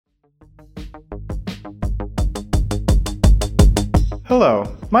Hello,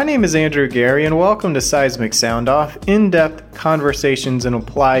 my name is Andrew Gary and welcome to Seismic Sound Off, in-depth conversations in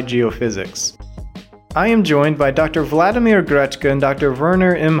applied geophysics. I am joined by Dr. Vladimir Grechka and Dr.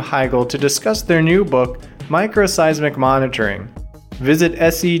 Werner M. Heigl to discuss their new book, Microseismic Monitoring. Visit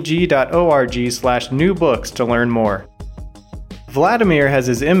seg.org/new books to learn more. Vladimir has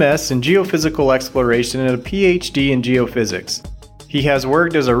his MS in geophysical exploration and a PhD in geophysics. He has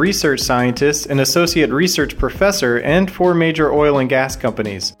worked as a research scientist, an associate research professor, and for major oil and gas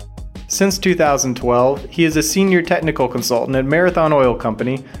companies. Since 2012, he is a senior technical consultant at Marathon Oil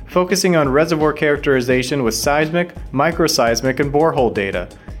Company, focusing on reservoir characterization with seismic, microseismic, and borehole data.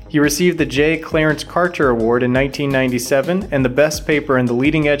 He received the J. Clarence Carter Award in 1997 and the Best Paper in the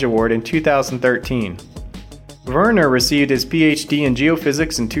Leading Edge Award in 2013. Werner received his PhD in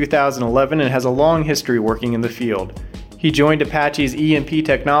geophysics in 2011 and has a long history working in the field. He joined Apache's EMP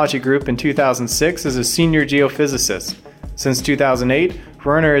Technology Group in 2006 as a senior geophysicist. Since 2008,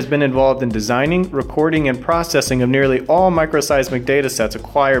 Werner has been involved in designing, recording, and processing of nearly all microseismic datasets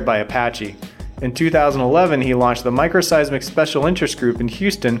acquired by Apache. In 2011, he launched the Microseismic Special Interest Group in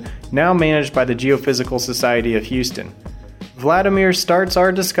Houston, now managed by the Geophysical Society of Houston. Vladimir starts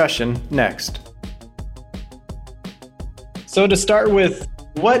our discussion next. So to start with,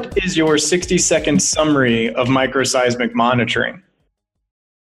 what is your 60-second summary of microseismic monitoring?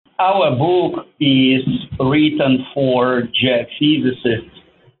 Our book is written for geophysicists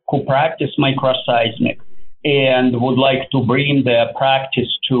who practice microseismic and would like to bring their practice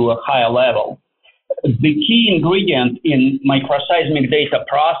to a higher level. The key ingredient in microseismic data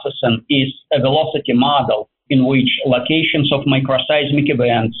processing is a velocity model in which locations of microseismic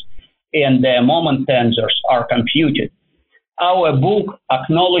events and their moment tensors are computed. Our book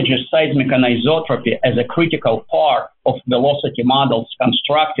acknowledges seismic anisotropy as a critical part of velocity models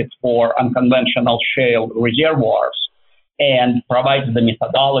constructed for unconventional shale reservoirs and provides the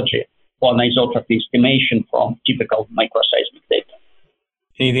methodology for anisotropy estimation from typical microseismic data.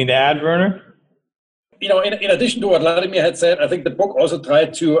 Anything to add, Werner? In addition to what Vladimir had said, I think the book also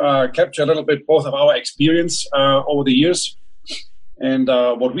tried to capture a little bit both of our experience over the years and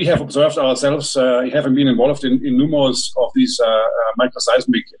what we have observed ourselves, having been involved in numerous of these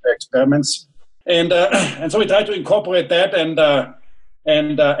microseismic experiments, and so we tried to incorporate that and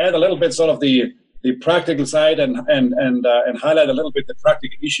add a little bit sort of the practical side and highlight a little bit the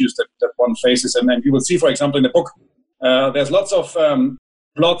practical issues that one faces. And you will see, for example, in the book, there's lots of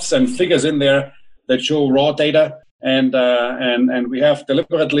plots and figures in there that show raw data, and we have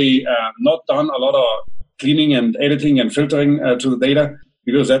deliberately not done a lot of cleaning and editing and filtering to the data,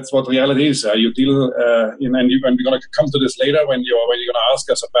 because that's what reality is. You deal and we're going to come to this later when you're going to ask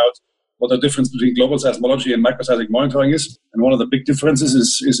us about what the difference between global seismology and microseismic monitoring is. And one of the big differences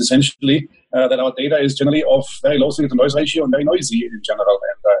is essentially that our data is generally of very low signal-to-noise ratio and very noisy in general,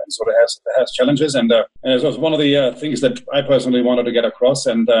 and so it has challenges. And so it's one of the things that I personally wanted to get across.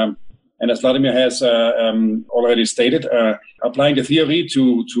 And as Vladimir has already stated, applying the theory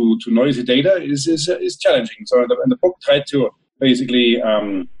to noisy data is challenging. So the book tried to basically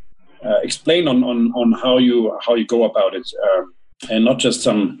explain on how you go about it, and not just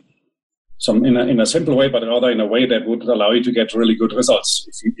some in a simple way, but rather in a way that would allow you to get really good results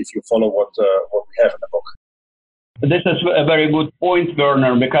if you follow what we have in the book. This is a very good point,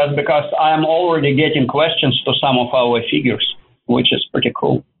 Werner, because I am already getting questions to some of our figures, which is pretty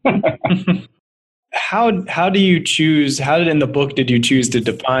cool. How did in the book did you choose to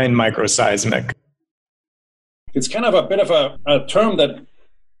define microseismic? It's kind of a bit of a term that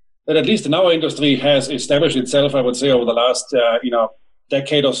at least in our industry has established itself, I would say, over the last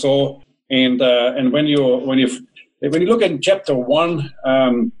decade or so. And when you look at chapter 1,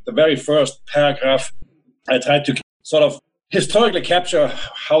 the very first paragraph, I tried to sort of historically capture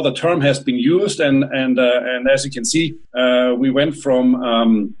how the term has been used, and as you can see, we went from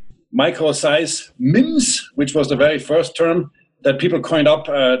microsize MIMS, which was the very first term that people coined up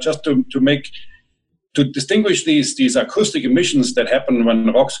just to distinguish these acoustic emissions that happen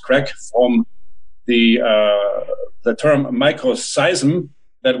when rocks crack, from the term microseism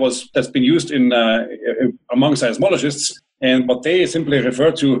that's been used in among seismologists, and what they simply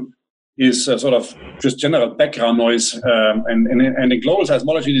refer to is sort of just general background noise. And in global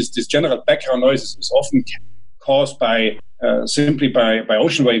seismology, this general background noise is often caused simply by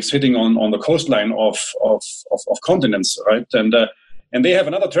ocean waves hitting on the coastline of continents, right? And they have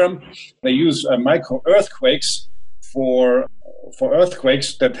another term. They use micro earthquakes for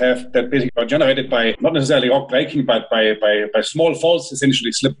earthquakes that basically are generated by not necessarily rock breaking, but by small faults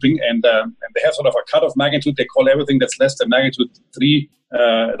essentially slipping, and they have sort of a cutoff magnitude. They call everything that's less than magnitude 3.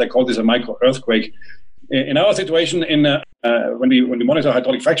 They call this a micro earthquake. In our situation, when we monitor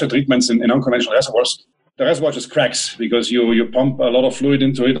hydraulic fracture treatments in unconventional reservoirs, the reservoir just cracks because you pump a lot of fluid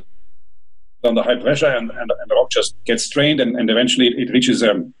into it under high pressure, and the rock just gets strained, and eventually it reaches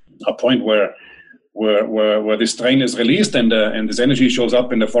a point where this strain is released, and this energy shows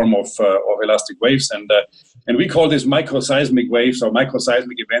up in the form of elastic waves, and we call this microseismic waves or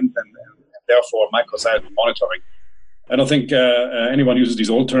microseismic event, and therefore microseismic monitoring. I don't think anyone uses these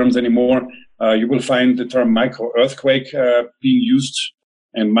old terms anymore. You will find the term micro-earthquake being used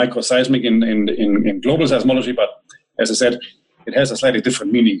and microseismic in global seismology, but as I said, it has a slightly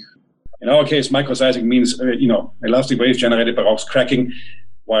different meaning. In our case, microseismic means elastic waves generated by rocks cracking,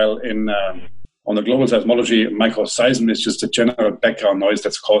 while on the global seismology, microseism is just a general background noise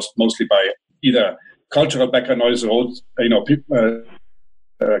that's caused mostly by either cultural background noise,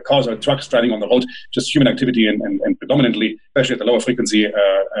 cars or trucks driving on the road, just human activity, and predominantly, especially at the lower frequency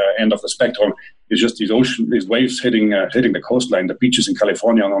end of the spectrum, is just these waves hitting the coastline, the beaches in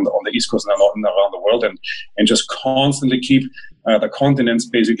California, on the East Coast and around the world, and just constantly keep the continents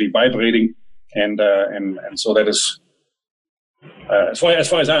basically vibrating, and so that is as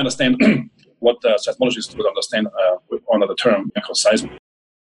far as I understand what seismologists would understand under the term microseismic.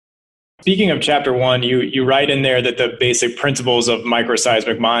 Speaking of Chapter 1, you write in there that the basic principles of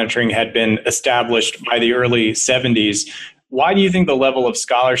microseismic monitoring had been established by the early 70s. Why do you think the level of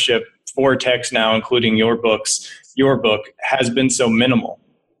scholarship for texts now, including your book, has been so minimal?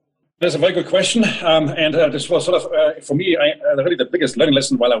 That's a very good question. And this was sort of, for me, really the biggest learning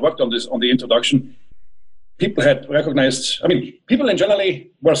lesson while I worked on the introduction. People had recognized, people in generally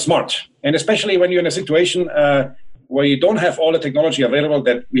were smart. And especially when you're in a situation where you don't have all the technology available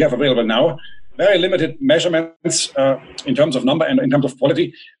that we have available now, very limited measurements in terms of number and in terms of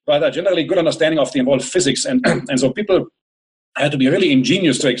quality, but a generally good understanding of the involved physics. And so people had to be really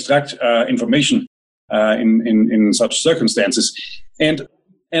ingenious to extract information in such circumstances. And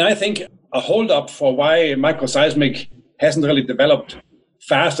I think a holdup for why microseismic hasn't really developed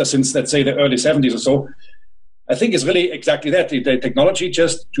faster since, let's say, the early 70s or so, I think is really exactly that. The technology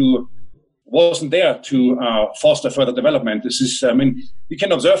just wasn't there to foster further development. This is, you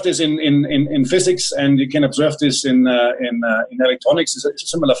can observe this in physics, and you can observe this in electronics. It's a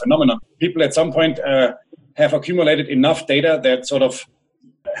similar phenomenon. People at some point have accumulated enough data that sort of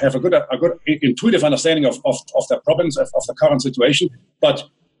have a good intuitive understanding of their problems, of the current situation. But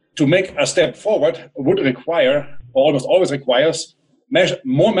to make a step forward would require, or almost always requires,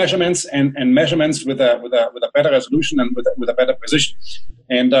 more measurements and measurements with a better resolution and with a better precision.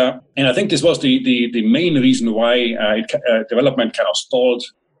 And I think this was the main reason why development kind of stalled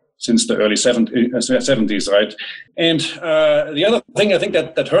since the early 70s, right? And the other thing I think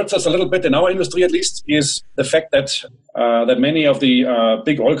that hurts us a little bit in our industry, at least, is the fact that many of the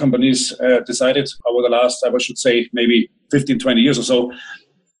big oil companies decided over the last, I should say, maybe 15, 20 years or so,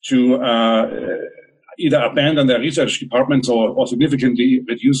 to either abandon their research departments or significantly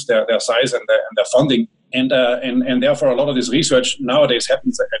reduce their size and their funding. And therefore, a lot of this research nowadays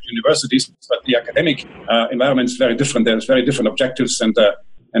happens at universities, but the academic environment is very different. There's very different objectives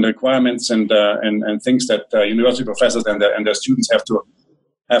and requirements and things that university professors and their students have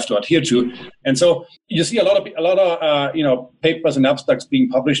to adhere to. And so you see a lot of papers and abstracts being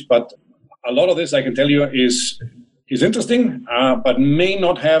published, but a lot of this, I can tell you, is interesting, but may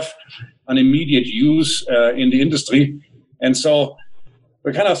not have an immediate use in the industry. And so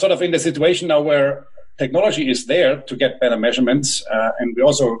we're kind of sort of in the situation now where technology is there to get better measurements, and we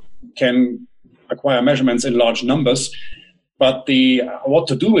also can acquire measurements in large numbers. But what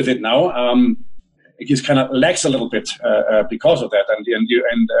to do with it now, it just kind of lacks a little bit because of that.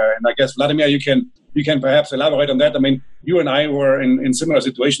 And I guess, Vladimir, you can perhaps elaborate on that. I mean, you and I were in similar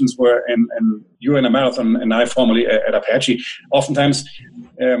situations where, and you in a marathon and I formerly at Apache. Oftentimes,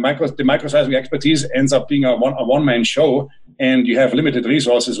 the microseismic expertise ends up being a one-man show, and you have limited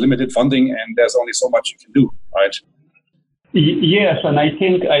resources, limited funding, and there's only so much you can do, right? Yes, and I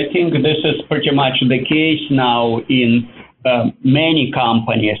think this is pretty much the case now in many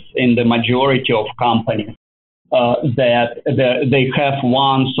companies, in the majority of companies, that they have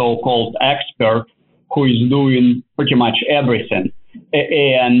one so-called expert who is doing pretty much everything.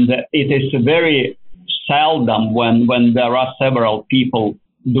 And it is very seldom when there are several people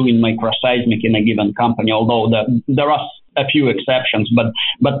doing microseismic in a given company, although there are a few exceptions, but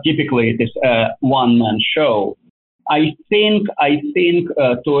typically it is a one-man show. I think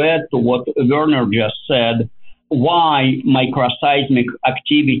to add to what Werner just said, why microseismic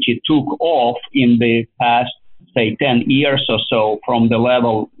activity took off in the past, say, 10 years or so from the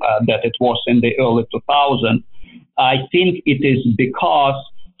level that it was in the early 2000s, I think it is because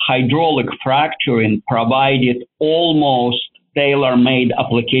hydraulic fracturing provided almost tailor-made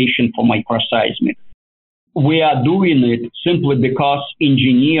application for microseismic. We are doing it simply because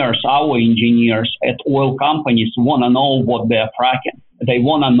our engineers at oil companies want to know what they're fracking. They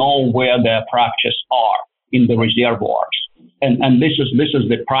want to know where their fractures are in the reservoirs. And this is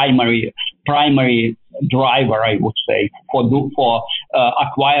the primary driver, I would say, for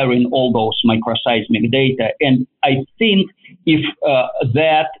acquiring all those microseismic data. And I think if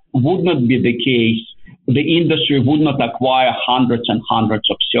that would not be the case, the industry would not acquire hundreds and hundreds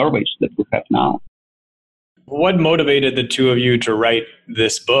of surveys that we have now. What motivated the two of you to write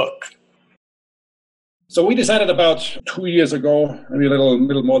this book? So we decided about 2 years ago, maybe a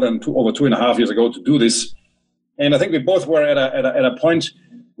little more than over 2.5 years ago, to do this. And I think we both were at a point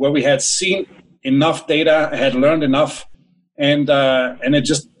where we had seen enough data, had learned enough, and it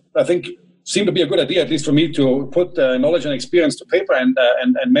just, I think, seemed to be a good idea, at least for me, to put knowledge and experience to paper and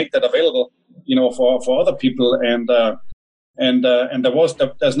make that available, for other people. And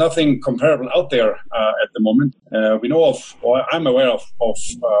there's nothing comparable out there at the moment. We know of, or I'm aware of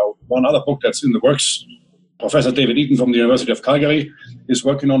one other book that's in the works. Professor David Eaton from the University of Calgary is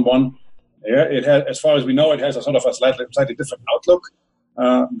working on one. Yeah, it has, as far as we know, it has a sort of a slightly different outlook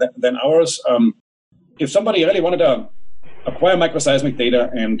than ours. If somebody really wanted to acquire microseismic data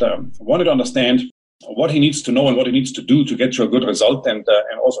and wanted to understand what he needs to know and what he needs to do to get to a good result, and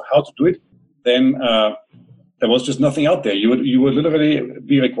also how to do it, then there was just nothing out there. You would literally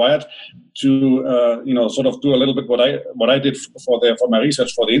be required to sort of do a little bit what I did for my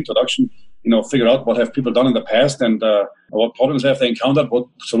research for the introduction. Figure out what have people done in the past, and what problems have they encountered, what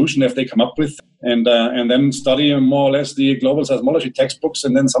solution have they come up with, and then study more or less the global seismology textbooks,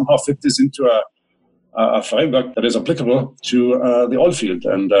 and then somehow fit this into a framework that is applicable to the oil field.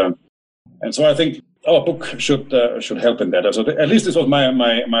 And so I think our book should help in that. So at least this was my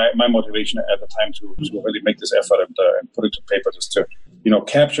motivation at the time to really make this effort and put it to paper, just to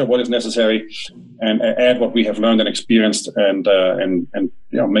capture what is necessary and add what we have learned and experienced, and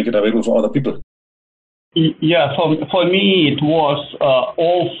make it available for other people. Yeah, for me it was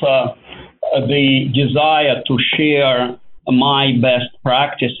also the desire to share my best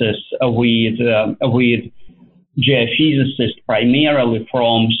practices with geophysicists, primarily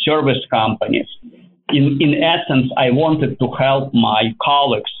from service companies. In essence, I wanted to help my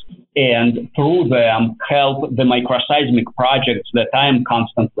colleagues and through them help the microseismic projects that I am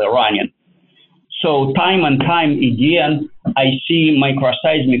constantly running. So time and time again, I see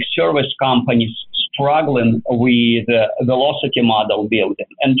microseismic service companies struggling with velocity model building.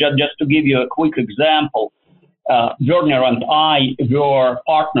 And just to give you a quick example, Werner and I were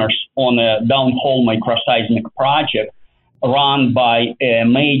partners on a downhole microseismic project run by a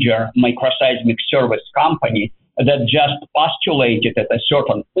major microseismic service company that just postulated at a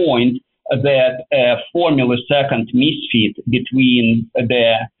certain point that a 4 millisecond misfit between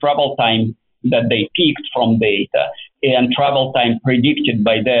the travel time that they picked from data and travel time predicted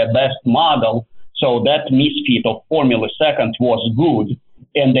by their best model, so that misfit of 4 milliseconds was good,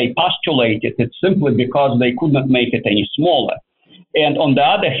 and they postulated it simply because they could not make it any smaller. And on the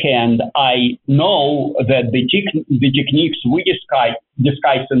other hand, I know that the techniques we discuss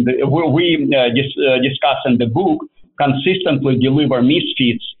in the book consistently deliver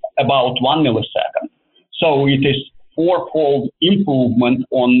misfits about 1 millisecond. So it is fourfold improvement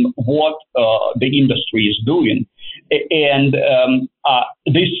on what the industry is doing. And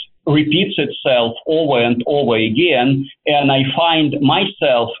this repeats itself over and over again, and I find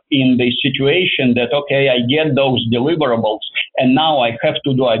myself in the situation that, okay, I get those deliverables, and now I have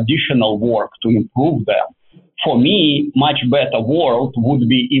to do additional work to improve them. For me, much better world would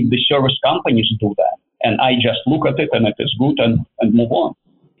be if the service companies do that, and I just look at it and it is good and move on.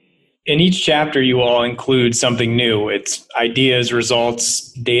 In each chapter, you all include something new. It's ideas,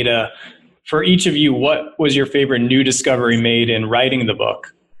 results, data. For each of you, what was your favorite new discovery made in writing the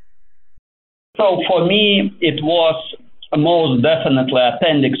book? So for me, it was most definitely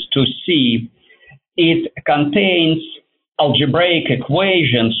Appendix 2C. It contains algebraic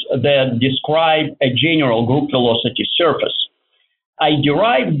equations that describe a general group velocity surface. I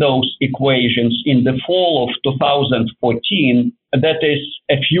derived those equations in the fall of 2014, that is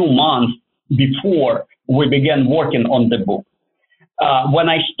a few months before we began working on the book. When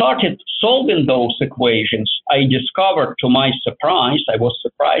I started solving those equations, I discovered, to my surprise, I was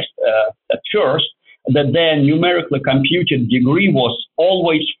surprised at first, that their numerically computed degree was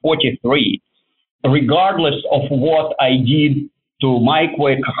always 43, regardless of what I did to my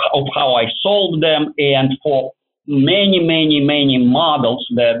way of how I solved them, and for many models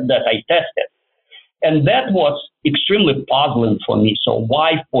that I tested. And that was extremely puzzling for me. So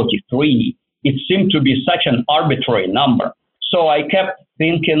why 43? It seemed to be such an arbitrary number. So I kept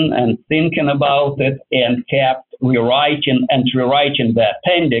thinking and thinking about it and kept rewriting the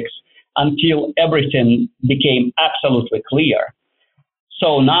appendix until everything became absolutely clear.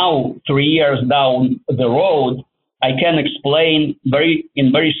 So now, 3 years down the road, I can explain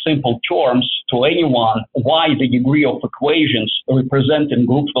in very simple terms to anyone why the degree of equations representing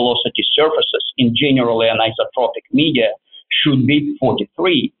group velocity surfaces in generally anisotropic media should be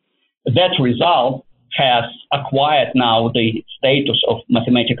 43. That result has acquired now the status of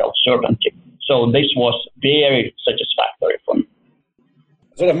mathematical certainty. So this was very satisfactory for me.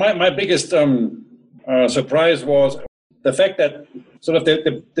 So my biggest surprise was the fact that sort of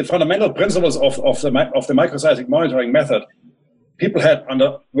the fundamental principles of the microseismic monitoring method, people had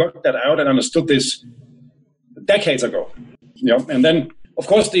worked that out and understood this decades ago. And then, of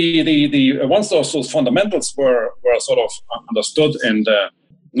course, the once those fundamentals were sort of understood and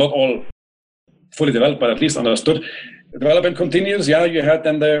not all fully developed, but at least understood, the development continues. Yeah, you had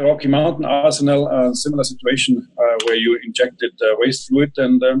then the Rocky Mountain Arsenal, similar situation where you injected waste fluid,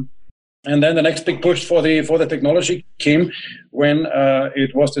 and then the next big push for the technology came when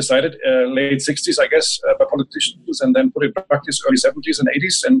it was decided late 60s, I guess, by politicians, and then put in practice early 70s and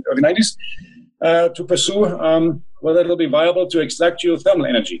 80s and early 90s to pursue whether it will be viable to extract geothermal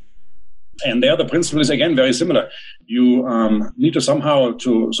energy. And there, the principle is again very similar. You need to somehow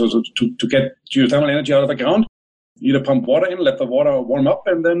to get geothermal energy out of the ground. You need to pump water in, let the water warm up,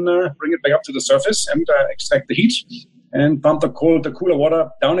 and then bring it back up to the surface and extract the heat, and pump the cooler water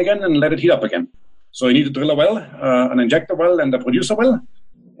down again and let it heat up again. So you need to drill a well, an injector well, and a producer well,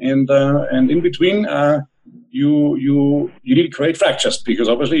 and in between you need to create fractures, because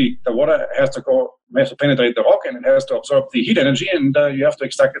obviously the water has to penetrate the rock and it has to absorb the heat energy, and you have to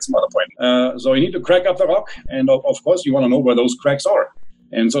extract at some other point. So you need to crack up the rock, and of course you want to know where those cracks are.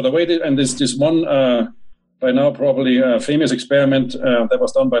 And so the way this one by now probably famous experiment that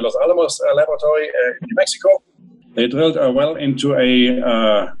was done by Los Alamos laboratory in New Mexico. They drilled a well into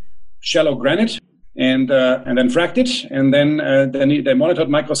a shallow granite and then fracked it, and then they monitored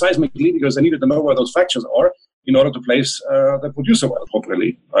microseismically because they needed to know where those fractures are in order to place the producer well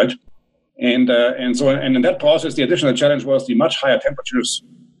properly, right? And in that process, the additional challenge was the much higher temperatures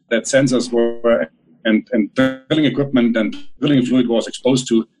that sensors were and drilling equipment and drilling fluid was exposed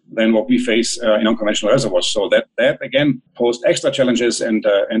to than what we face in unconventional reservoirs. So that again posed extra challenges, and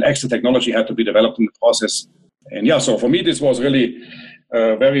extra technology had to be developed in the process. And yeah, so for me, this was really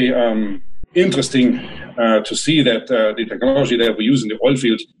very interesting to see that the technology that we use in the oil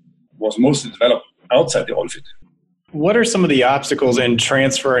field was mostly developed outside the oil field. What are some of the obstacles in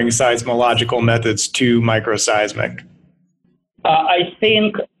transferring seismological methods to microseismic? I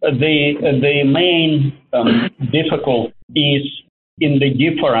think the main difficulty is in the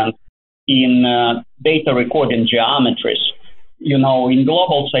difference in data recording geometries. You know, in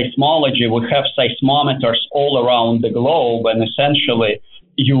global seismology, we have seismometers all around the globe, and essentially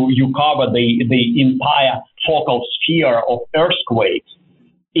you cover the entire focal sphere of earthquakes.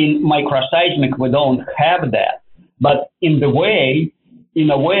 In microseismic, we don't have that. But in a way,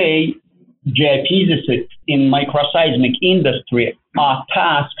 geophysicists in microseismic industry are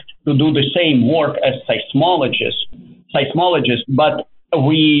tasked to do the same work as seismologists, but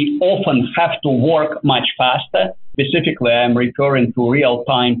we often have to work much faster. Specifically, I'm referring to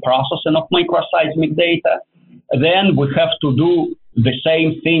real-time processing of microseismic data. Then we have to do the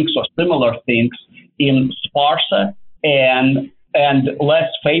same things or similar things in sparser and less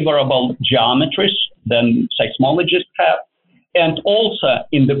favorable geometries than seismologists have. And also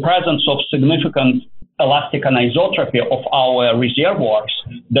in the presence of significant elastic anisotropy of our reservoirs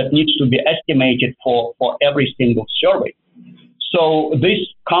that needs to be estimated for every single survey. So this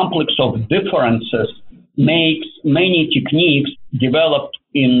complex of differences makes many techniques developed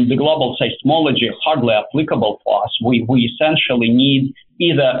in the global seismology hardly applicable for us. We essentially need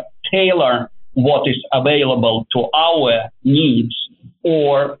either tailor what is available to our needs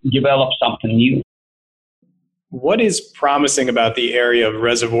or develop something new. What is promising about the area of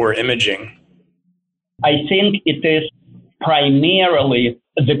reservoir imaging? I think it is primarily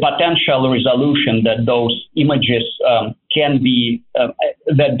the potential resolution that those images can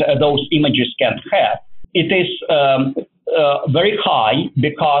have. It is very high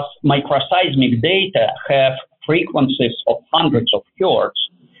because microseismic data have frequencies of hundreds of hertz,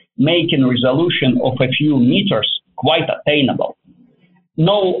 making resolution of a few meters quite attainable.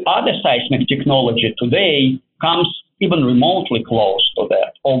 No other seismic technology today comes even remotely close to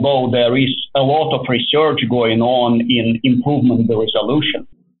that, although there is a lot of research going on in improving the resolution.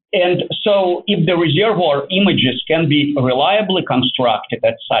 And so if the reservoir images can be reliably constructed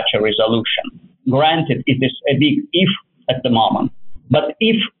at such a resolution, granted it is a big if at the moment, but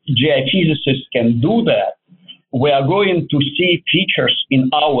if geophysicists can do that, we are going to see features in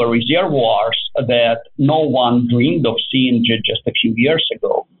our reservoirs that no one dreamed of seeing just a few years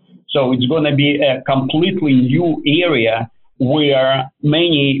ago. So it's going to be a completely new area where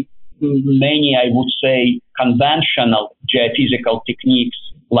many, I would say, conventional geophysical techniques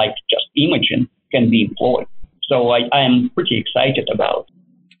like just imaging can be employed. So I am pretty excited about it.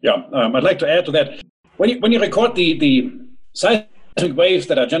 Yeah, I'd like to add to that. When you record the seismic waves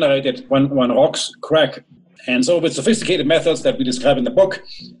that are generated when rocks crack, and so with sophisticated methods that we describe in the book,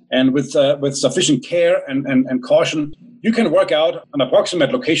 and with sufficient care and caution, you can work out an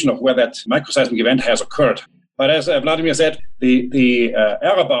approximate location of where that microseismic event has occurred. But as Vladimir said, the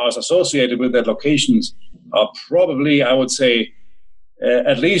error bars associated with that locations are probably, I would say,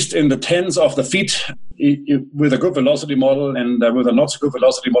 at least in the tens of the feet with a good velocity model, and with a not so good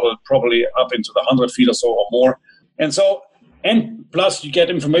velocity model, probably up into the 100 feet or so or more. And plus you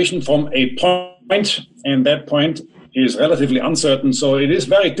get information from a point, and that point is relatively uncertain. So it is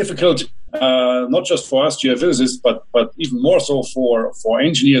very difficult, not just for us geophysicists, but even more so for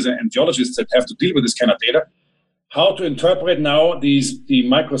engineers and geologists that have to deal with this kind of data, how to interpret now the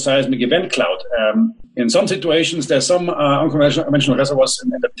microseismic event cloud. In some situations, there's some unconventional reservoirs,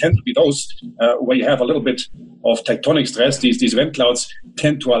 and that tend to be those where you have a little bit of tectonic stress. These event clouds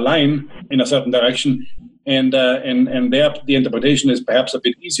tend to align in a certain direction, and there the interpretation is perhaps a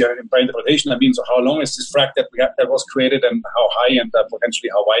bit easier. And by interpretation, I mean, so how long is this frac that was created, and how high and potentially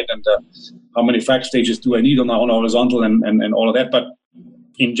how wide, and how many frac stages do I need on a horizontal, and all of that. But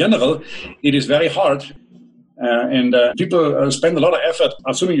in general, it is very hard. And people spend a lot of effort,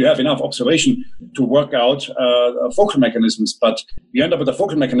 assuming you have enough observation, to work out focal mechanisms. But you end up with a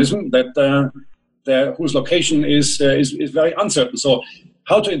focal mechanism that whose location is very uncertain. So,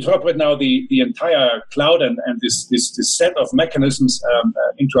 how to interpret now the entire cloud and this set of mechanisms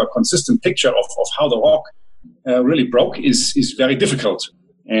into a consistent picture of how the rock really broke is very difficult.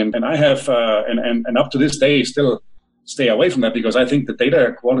 And I have and up to this day still stay away from that, because I think the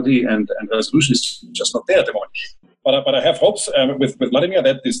data quality and resolution is just not there at the moment. But I have hopes with Vladimir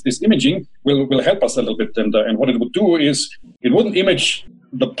that this imaging will help us a little bit. And what it would do is it wouldn't image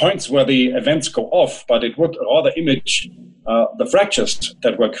the points where the events go off, but it would rather image the fractures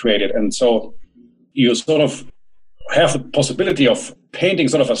that were created. And so you sort of have the possibility of painting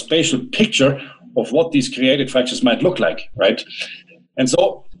sort of a spatial picture of what these created fractures might look like, right? And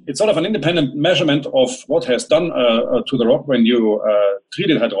so it's sort of an independent measurement of what has done to the rock when you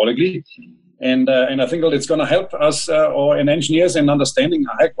treat it hydraulically. And I think that it's going to help us or engineers in understanding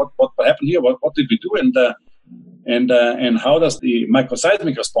what happened here, what did we do, and how does the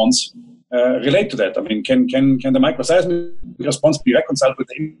microseismic response relate to that? I mean, can the microseismic response be reconciled with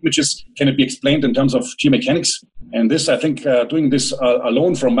the images? Can it be explained in terms of geomechanics? And this, I think, doing this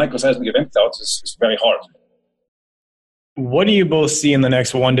alone from microseismic event clouds is very hard. What do you both see in the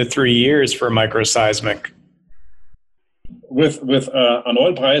next 1 to 3 years for microseismic? With an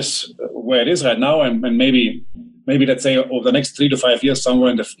oil price where it is right now, and maybe let's say over the next 3 to 5 years, somewhere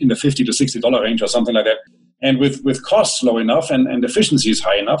in the $50 to $60 range or something like that, and with costs low enough and efficiencies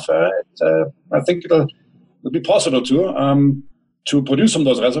high enough, I think it'll be possible to produce some of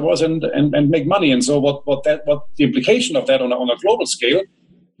those reservoirs and make money. And so what the implication of that on a global scale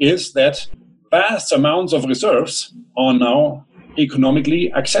is that vast amounts of reserves are now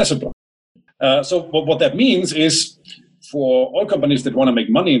economically accessible. So what that means is, for oil companies that want to make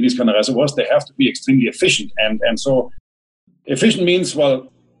money in these kind of reservoirs, they have to be extremely efficient. And so efficient means,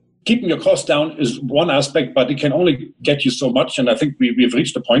 well, keeping your costs down is one aspect, but it can only get you so much. And I think we've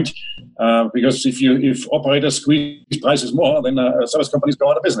reached a point, because if operators squeeze prices more, then service companies go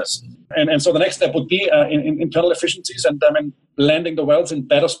out of business. And so the next step would be in internal efficiencies and landing the wells in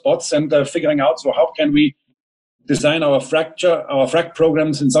better spots and figuring out, so how can we design our frac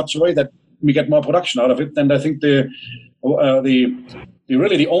programs in such a way that we get more production out of it. And I think the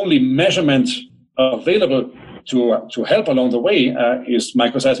only measurement available to help along the way is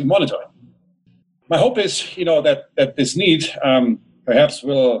microseismic monitoring. My hope is, that this need perhaps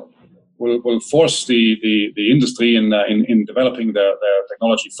will force the industry in developing the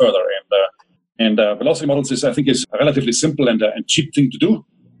technology further. And velocity models is a relatively simple and cheap thing to do.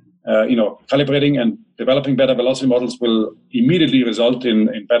 Calibrating and developing better velocity models will immediately result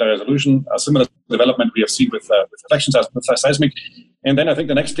in better resolution. A similar development we have seen with reflection seismic. And then I think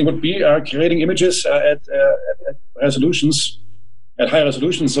the next thing would be creating images at high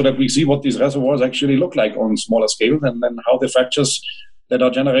resolutions, so that we see what these reservoirs actually look like on smaller scale, and then how the fractures that are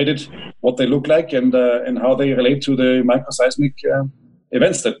generated, what they look like, and how they relate to the microseismic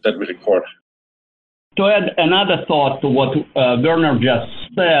events that we record. To add another thought to what Werner just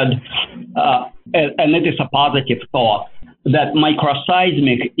said, and it is a positive thought, that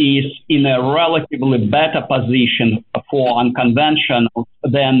microseismic is in a relatively better position for unconventional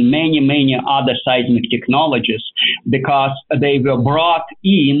than many other seismic technologies, because they were brought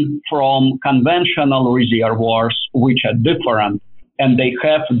in from conventional reservoirs, which are different, and they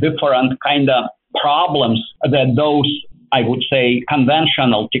have different kind of problems that those, I would say,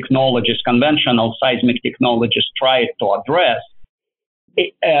 conventional seismic technologies try to address.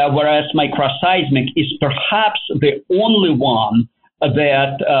 Whereas microseismic is perhaps the only one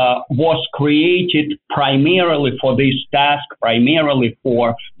that was created primarily for this task, primarily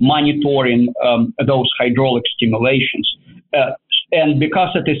for monitoring those hydraulic stimulations. And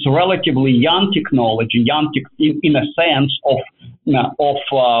because it is relatively young technology, in a sense of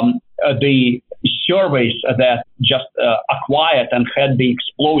the surveys that just acquired and had the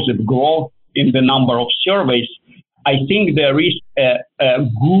explosive growth in the number of surveys, I think there is a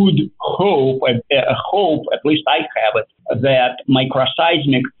good hope, at least I have it, that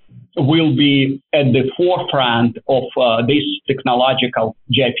microseismic will be at the forefront of this technological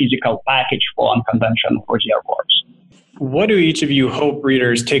geophysical package for unconventional reservoirs. What do each of you hope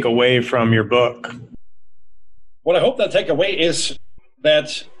readers take away from your book? What I hope they'll take away is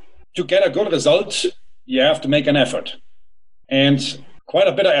that to get a good result, you have to make an effort, and quite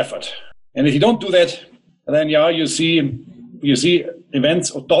a bit of effort. And if you don't do that, then you see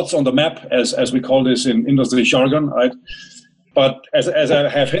events or dots on the map, as we call this in industry jargon, right? But as I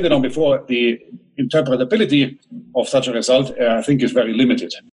have hinted on before, the interpretability of such a result, I think, is very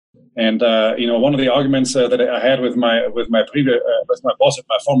limited. And one of the arguments that I had with my boss at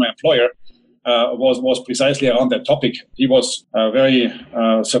my former employer was precisely around that topic. He was very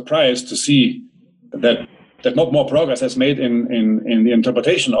surprised to see that not more progress has made in the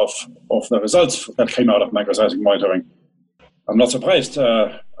interpretation of the results that came out of microseismic monitoring. I'm not surprised.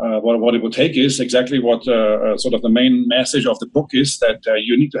 What it would take is exactly what sort of the main message of the book is, that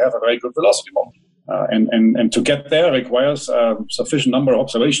you need to have a very good velocity model. And to get there requires a sufficient number of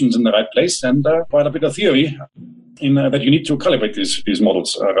observations in the right place and quite a bit of theory that you need to calibrate these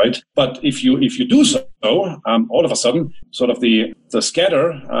models, right? But if you do so, all of a sudden, sort of the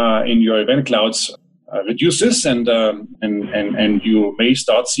scatter in your event clouds reduces, and you may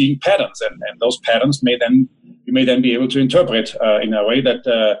start seeing patterns, and those patterns you may then be able to interpret in a way that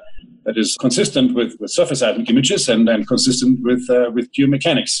is consistent with surface seismic images and consistent with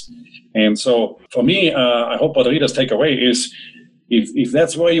geomechanics. And so, for me, I hope what the readers take away is, if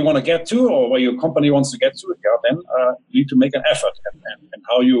that's where you want to get to, or where your company wants to get to, then you need to make an effort, and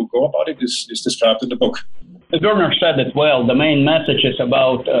how you go about it is described in the book. Werner said it well. The main message is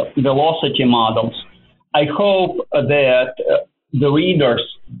about velocity models. I hope that the readers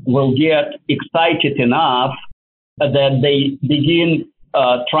will get excited enough that they begin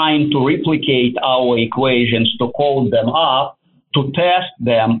trying to replicate our equations, to code them up, to test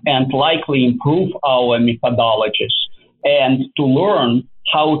them, and likely improve our methodologies, and to learn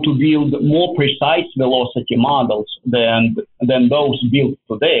how to build more precise velocity models than those built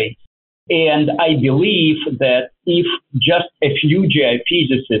today. And I believe that if just a few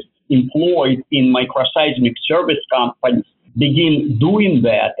geophysicists employed in microseismic service companies begin doing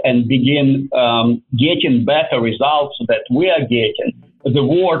that and begin getting better results that we are getting, the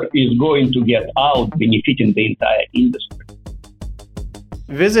word is going to get out, benefiting the entire industry.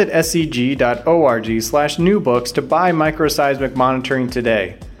 Visit scg.org/newbooks to buy microseismic monitoring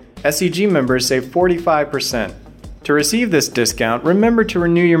today. SCG members save 45%. To receive this discount, remember to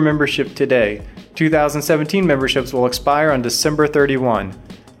renew your membership today. 2017 memberships will expire on December 31.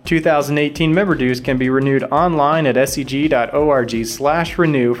 2018 member dues can be renewed online at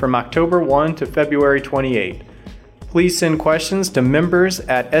scg.org/renew from October 1 to February 28. Please send questions to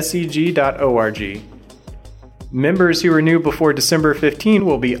members@scg.org. Members who renew before December 15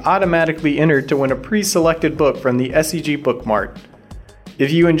 will be automatically entered to win a pre-selected book from the SCG Book Mart.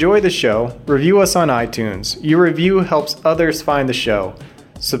 If you enjoy the show, review us on iTunes. Your review helps others find the show.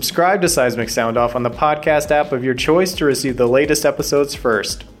 Subscribe to Seismic Sound Off on the podcast app of your choice to receive the latest episodes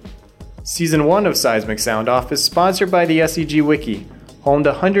first. Season 1 of Seismic Sound Off is sponsored by the SCG Wiki, home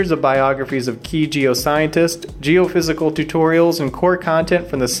to hundreds of biographies of key geoscientists, geophysical tutorials, and core content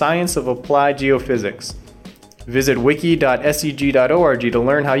from the science of applied geophysics. Visit wiki.scg.org to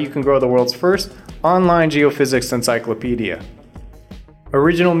learn how you can grow the world's first online geophysics encyclopedia.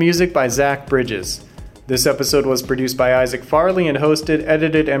 Original music by Zach Bridges. This episode was produced by Isaac Farley and hosted,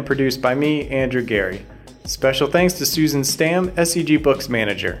 edited, and produced by me, Andrew Gary. Special thanks to Susan Stamm, SEG Books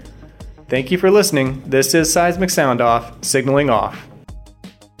Manager. Thank you for listening. This is Seismic Sound Off, signaling off.